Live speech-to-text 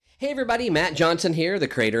Hey everybody, Matt Johnson here, the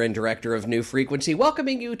creator and director of New Frequency,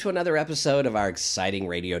 welcoming you to another episode of our exciting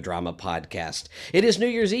radio drama podcast. It is New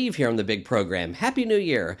Year's Eve here on the big program. Happy New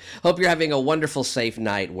Year. Hope you're having a wonderful, safe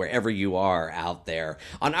night wherever you are out there.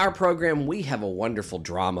 On our program, we have a wonderful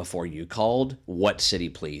drama for you called What City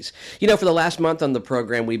Please? You know, for the last month on the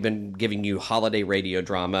program, we've been giving you holiday radio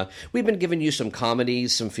drama. We've been giving you some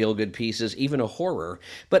comedies, some feel-good pieces, even a horror.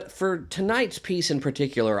 But for tonight's piece in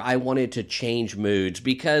particular, I wanted to change moods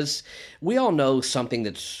because we all know something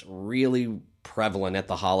that's really prevalent at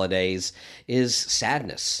the holidays is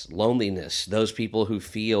sadness, loneliness, those people who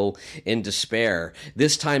feel in despair.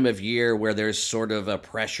 This time of year where there's sort of a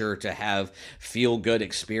pressure to have feel-good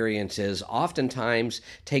experiences oftentimes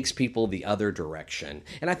takes people the other direction.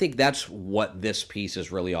 And I think that's what this piece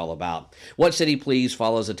is really all about. What City Please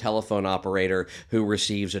follows a telephone operator who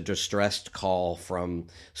receives a distressed call from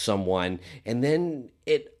someone, and then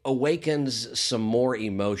it awakens some more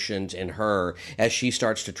emotions in her as she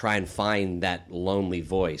starts to try and find that lonely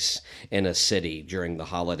voice in a city during the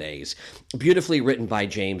holidays. Beautifully written by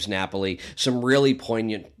James Napoli, some really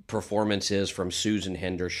poignant performances from Susan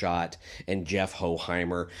Hendershot and Jeff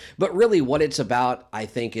Hoheimer. But really what it's about, I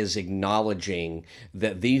think, is acknowledging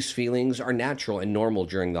that these feelings are natural and normal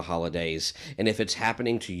during the holidays. And if it's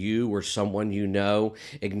happening to you or someone you know,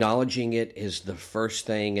 acknowledging it is the first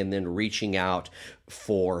thing and then reaching out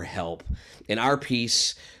for help. In our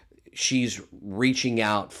piece, she's reaching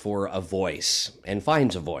out for a voice and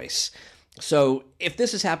finds a voice. So if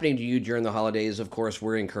this is happening to you during the holidays, of course,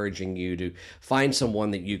 we're encouraging you to find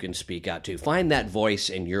someone that you can speak out to. Find that voice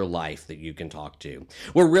in your life that you can talk to.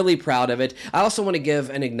 We're really proud of it. I also want to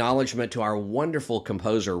give an acknowledgement to our wonderful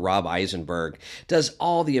composer, Rob Eisenberg. Does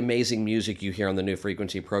all the amazing music you hear on the New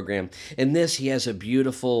Frequency program. In this, he has a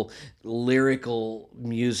beautiful lyrical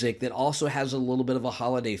music that also has a little bit of a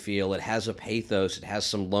holiday feel. It has a pathos. It has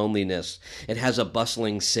some loneliness. It has a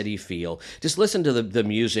bustling city feel. Just listen to the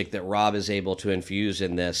music that Rob is able to infuse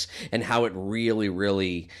in this and how it really,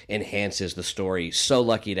 really enhances the story. So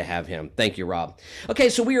lucky to have him. Thank you, Rob. Okay,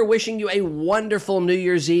 so we are wishing you a wonderful New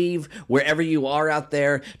Year's Eve wherever you are out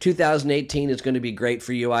there. 2018 is going to be great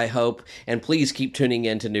for you, I hope, and please keep tuning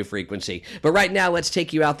in to New Frequency. But right now, let's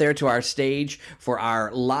take you out there to our stage for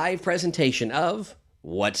our live presentation of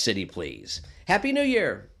What City Please? Happy New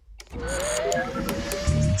Year!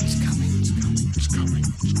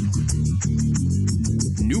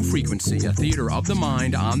 New Frequency, a theater of the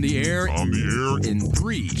mind on the air. In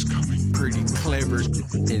 3. It's coming. Pretty clever.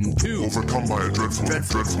 In 2. Overcome by a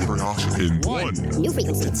dreadful curiosity. In 1. New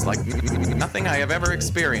Frequency. It's like nothing I have ever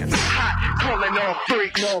experienced. Calling all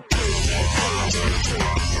freaks.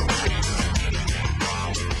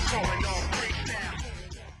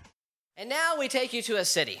 And now we take you to a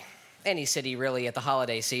city. Any city, really, at the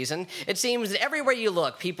holiday season. It seems that everywhere you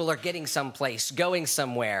look, people are getting someplace, going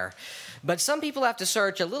somewhere. But some people have to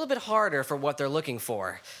search a little bit harder for what they're looking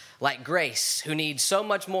for. Like Grace, who needs so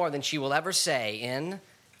much more than she will ever say in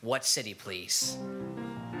What City Please?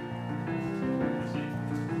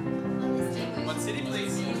 What city,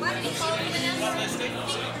 please?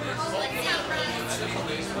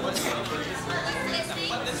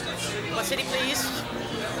 What city, please?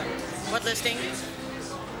 What listing?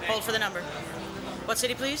 Hold for the number. What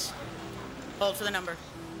city, please? Hold for the number.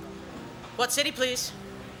 What city, please?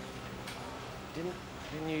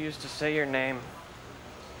 Didn't you used to say your name?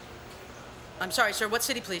 I'm sorry, sir. What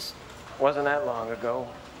city, please? Wasn't that long ago.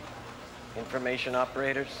 Information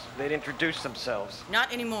operators, they'd introduce themselves.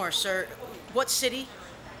 Not anymore, sir. What city?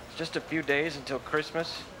 It's just a few days until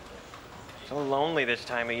Christmas. So lonely this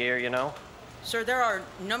time of year, you know? Sir, there are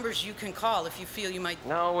numbers you can call if you feel you might...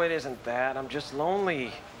 No, it isn't that. I'm just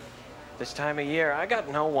lonely. This time of year, I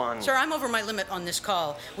got no one. Sir, I'm over my limit on this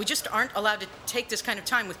call. We just aren't allowed to take this kind of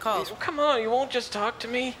time with calls. Come on, you won't just talk to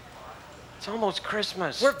me? It's almost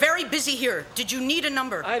Christmas. We're very busy here. Did you need a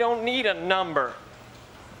number? I don't need a number.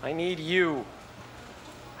 I need you.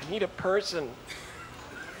 I need a person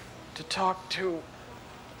to talk to.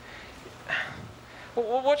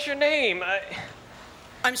 What's your name?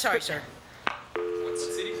 I'm sorry, sir. What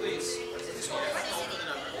city, please?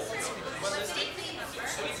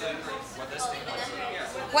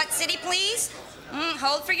 What city, please?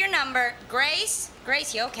 Hold for your number. Grace?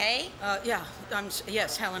 Grace, you okay? Yeah.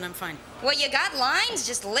 Yes, Helen, I'm fine. Well, you got lines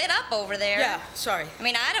just lit up over there. Yeah, sorry. I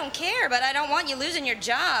mean, I don't care, but I don't want you losing your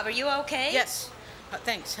job. Are you okay? Yes.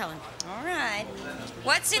 Thanks, Helen. All right.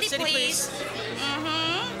 What city, please?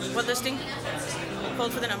 Mm-hmm. What listing?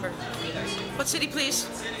 Hold for the number. What city, please?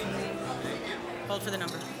 Hold for the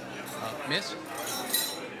number. Miss?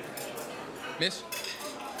 Miss?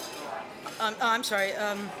 I'm sorry.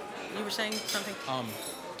 You were saying something?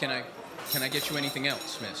 Can I get you anything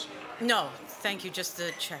else, miss? No, thank you. Just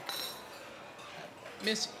the check.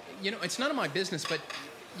 Miss, it's none of my business, but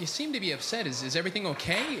you seem to be upset. Is everything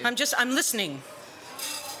okay? I'm listening.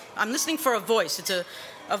 I'm listening for a voice. It's a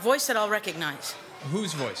voice that I'll recognize.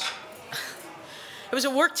 Whose voice? It was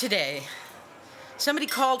at work today. Somebody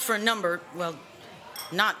called for a number. Well,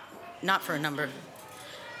 not for a number.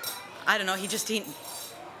 I don't know. He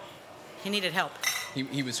needed help.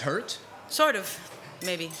 He was hurt? Sort of,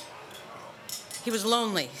 maybe. He was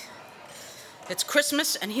lonely. It's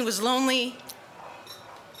Christmas, and he was lonely.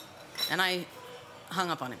 And I hung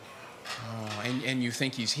up on him. Oh, and you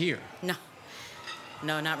think he's here?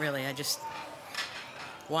 No, not really. I just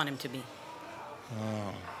want him to be.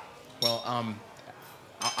 Oh. Well,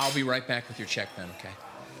 I'll be right back with your check then, okay?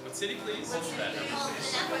 What city, please?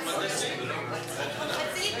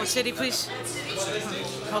 What city, please?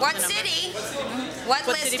 What city? What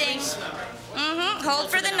City, listing? please? Hold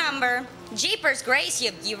for the number. Jeepers, Grace,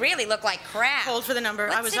 you really look like crap. Hold for the number.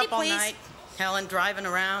 What I was city, up all please? night. Helen, driving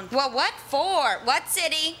around. Well, what for? What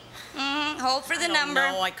city? Hold for the number.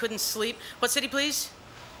 No, I couldn't sleep. What city, please?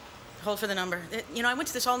 Hold for the number. I went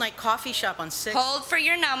to this all-night coffee shop on 6th. Hold for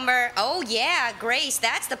your number. Oh, yeah, Grace,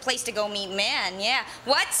 that's the place to go meet men, yeah.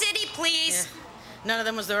 What city, please? Yeah. None of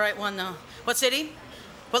them was the right one, though. What city?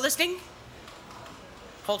 What listing?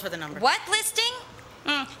 Hold for the number. What listing?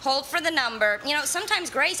 Hold for the number. Sometimes,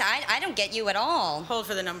 Grace, I don't get you at all. Hold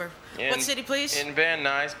for the number. What city, please? In Van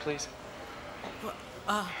Nuys, please.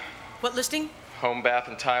 What listing? Home Bath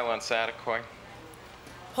and Tile on Satakoy.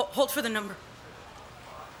 Hold for the number.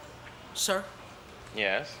 Sir?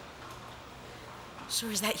 Yes. Sir,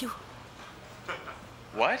 is that you?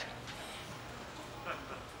 What?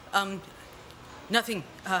 Nothing.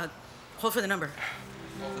 Hold for the number.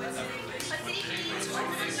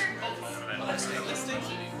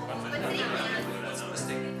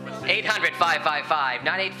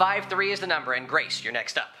 800-555-9853 is the number, and Grace, you're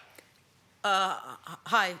next up.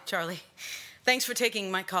 Hi, Charlie. Thanks for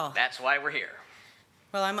taking my call. That's why we're here.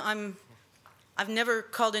 Well, I've never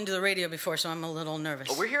called into the radio before, so I'm a little nervous.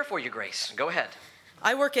 Well, we're here for you, Grace. Go ahead.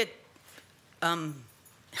 I work at,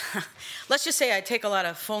 let's just say I take a lot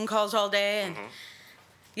of phone calls all day, and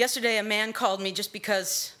yesterday a man called me just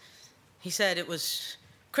because he said it was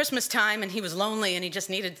Christmas time and he was lonely and he just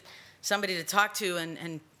needed somebody to talk to,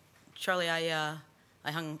 and Charlie, I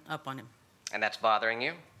hung up on him. And that's bothering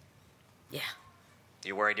you? Yeah.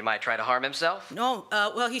 You worried he might try to harm himself? No,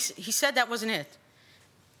 well, he said that wasn't it.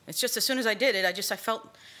 It's just as soon as I did it, I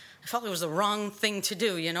felt it was the wrong thing to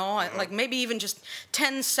do, like maybe even just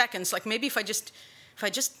 10 seconds, like maybe if I just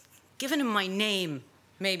given him my name,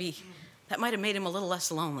 maybe that might have made him a little less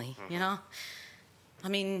lonely, I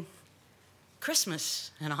mean, Christmas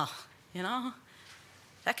and all,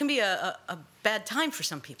 that can be a bad time for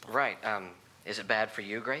some people. Right. Is it bad for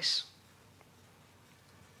you, Grace?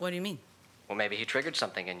 What do you mean? Well, maybe he triggered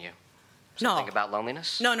something in you. No. Something about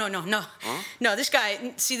loneliness? No. No, this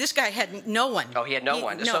guy had no one. Oh, he had no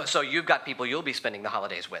one. No. So you've got people you'll be spending the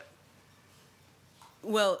holidays with.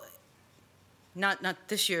 Well, not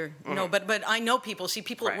this year, no, but I know people,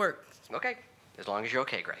 people Right. at work. Okay. As long as you're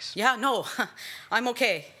okay, Grace. Yeah, no, I'm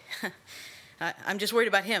okay. I'm just worried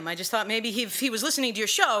about him. I just thought maybe if he was listening to your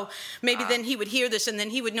show, maybe then he would hear this and then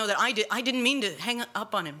he would know that I didn't mean to hang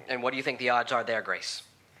up on him. And what do you think the odds are there, Grace?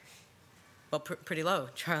 Well, pretty low,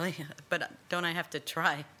 Charlie, but don't I have to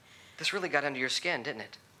try? This really got under your skin, didn't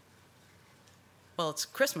it? Well, it's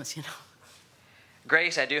Christmas,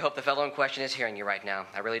 Grace, I do hope the fellow in question is hearing you right now.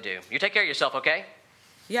 I really do. You take care of yourself, okay?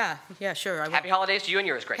 Yeah, sure. I will. Happy holidays to you and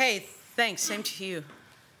yours, Grace. Hey, thanks. Same to you.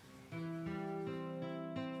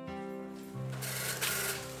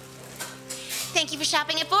 Thank you for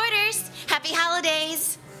shopping at Borders. Happy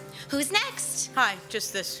holidays. Who's next? Hi,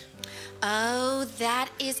 just this. Oh,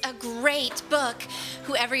 that is a great book.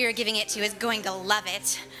 Whoever you're giving it to is going to love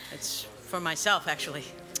it. It's for myself, actually.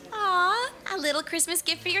 Aw, a little Christmas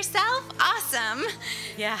gift for yourself? Awesome.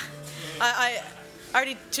 Yeah. I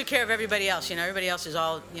already took care of everybody else, Everybody else is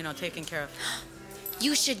all, taken care of.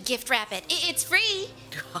 You should gift wrap it. It's free.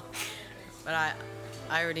 But I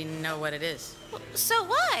already know what it is. So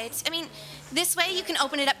what? I mean, this way you can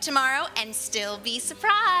open it up tomorrow and still be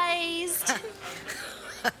surprised.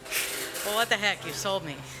 Well, what the heck? You sold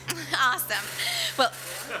me. Awesome. Well,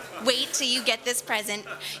 wait till you get this present.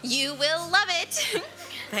 You will love it.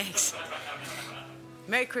 Thanks.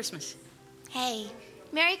 Merry Christmas. Hey,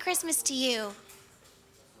 Merry Christmas to you.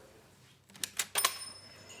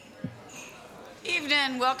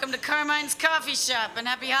 Evening. Welcome to Carmine's Coffee Shop, and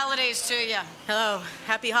happy holidays to you. Hello.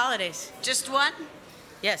 Happy holidays. Just one?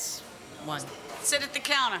 Yes, one. Sit at the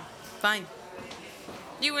counter. Fine.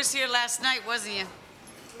 You was here last night, wasn't you?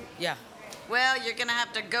 Yeah. Well, you're gonna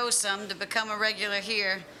have to go some to become a regular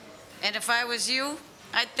here. And if I was you,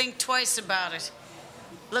 I'd think twice about it.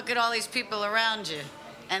 Look at all these people around you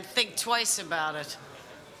and think twice about it.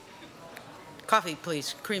 Coffee,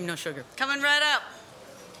 please. Cream, no sugar. Coming right up.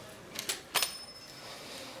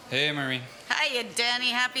 Hey, Maureen. Hiya,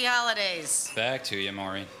 Danny. Happy holidays. Back to you,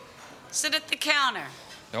 Maureen. Sit at the counter.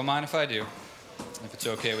 Don't mind if I do. If it's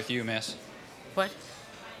okay with you, miss. What?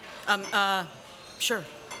 Sure.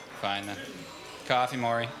 Fine, then. Coffee,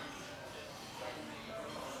 Maureen.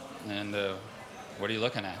 And, what are you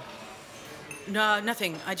looking at? No,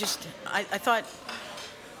 nothing. I thought...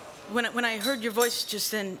 When I heard your voice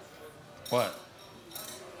just then... What?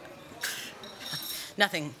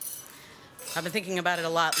 Nothing. I've been thinking about it a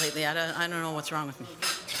lot lately. I don't know what's wrong with me.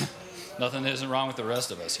 Nothing isn't wrong with the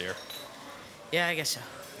rest of us here. Yeah, I guess so.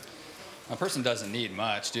 A person doesn't need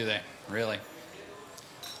much, do they? Really?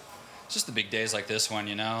 It's just the big days like this one,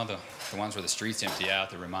 you know? The ones where the streets empty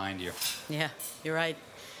out that remind you. Yeah, you're right.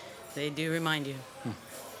 They do remind you.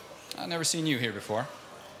 I've never seen you here before.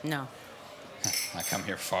 No. I come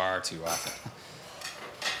here far too often.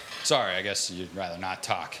 Sorry, I guess you'd rather not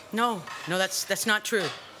talk. No, that's not true.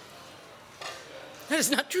 That is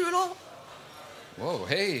not true at all. Whoa,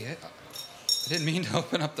 hey, I didn't mean to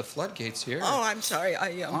open up the floodgates here. Oh, I'm sorry.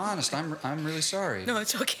 Honest, I'm really sorry. No,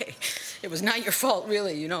 it's okay. It was not your fault,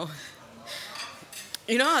 really, you know.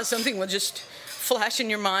 You know how something will just flash in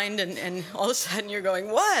your mind and all of a sudden you're going,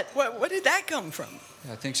 what? Where did that come from?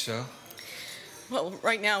 Yeah, I think so. Well,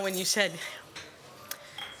 right now when you said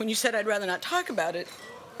I'd rather not talk about it,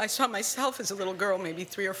 I saw myself as a little girl, maybe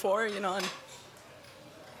 3 or 4, you know, and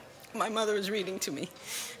my mother was reading to me.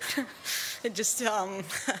 It just,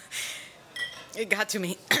 it got to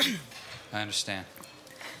me. I understand.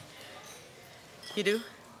 You do?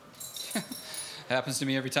 Happens to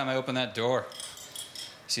me every time I open that door.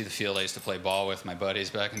 See the field I used to play ball with my buddies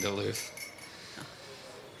back in Duluth.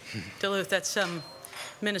 Duluth, that's,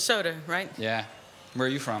 Minnesota, right? Yeah. Where are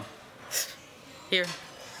you from? Here.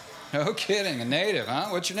 No kidding, a native, huh?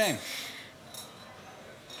 What's your name?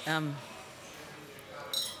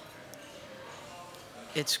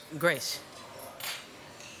 It's Grace.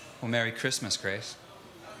 Well, Merry Christmas, Grace.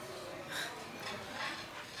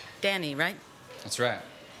 Danny, right? That's right.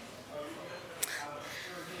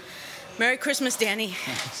 Merry Christmas, Danny.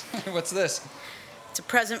 What's this? It's a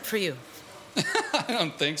present for you. I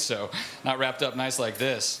don't think so. Not wrapped up nice like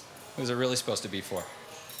this. Who's it really supposed to be for?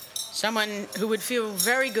 Someone who would feel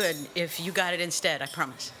very good if you got it instead, I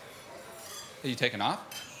promise. Are you taking off?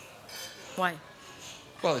 Why?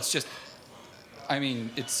 Well, it's just... I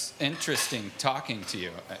mean, it's interesting talking to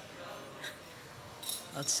you.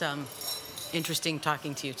 It's, interesting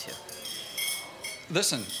talking to you, too.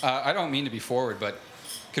 Listen, I don't mean to be forward, but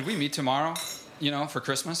could we meet tomorrow, you know, for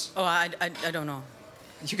Christmas? Oh, I don't know.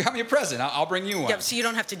 You got me a present. I'll bring you one. Yeah, so you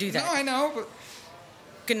don't have to do that. No, I know, but...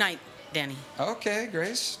 Good night, Danny. Okay,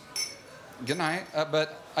 Grace. Good night.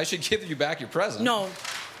 But I should give you back your present. No,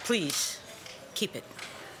 please. Keep it.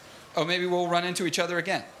 Oh, maybe we'll run into each other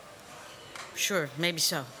again. Sure, maybe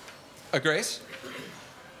so. Grace?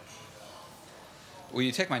 Will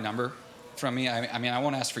you take my number from me? I mean, I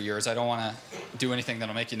won't ask for yours. I don't want to do anything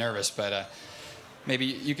that'll make you nervous, but maybe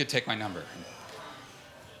you could take my number.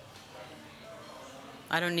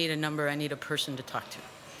 I don't need a number. I need a person to talk to.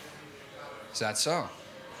 Is that so?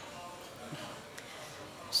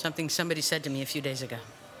 Something somebody said to me a few days ago.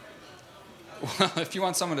 Well, if you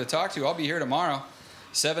want someone to talk to, I'll be here tomorrow.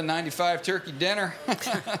 $7.95 turkey dinner.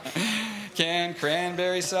 Canned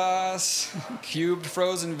cranberry sauce. Cubed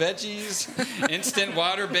frozen veggies. Instant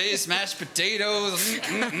water-based mashed potatoes.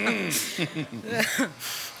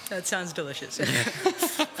 That sounds delicious.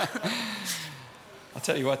 I'll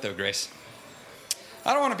tell you what, though, Grace.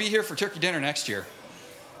 I don't want to be here for turkey dinner next year.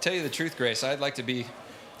 Tell you the truth, Grace, I'd like to be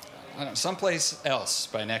someplace else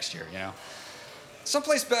by next year, you know.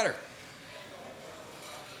 Someplace better.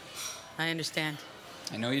 I understand.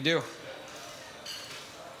 I know you do.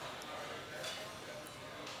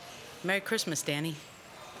 Merry Christmas, Danny.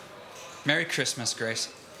 Merry Christmas, Grace.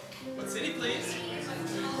 What city, please?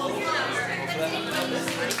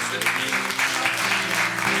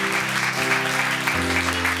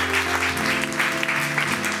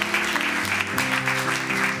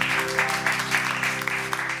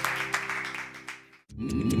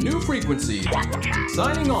 New Frequency.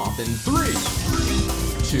 Signing off in 3,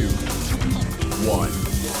 2, 1.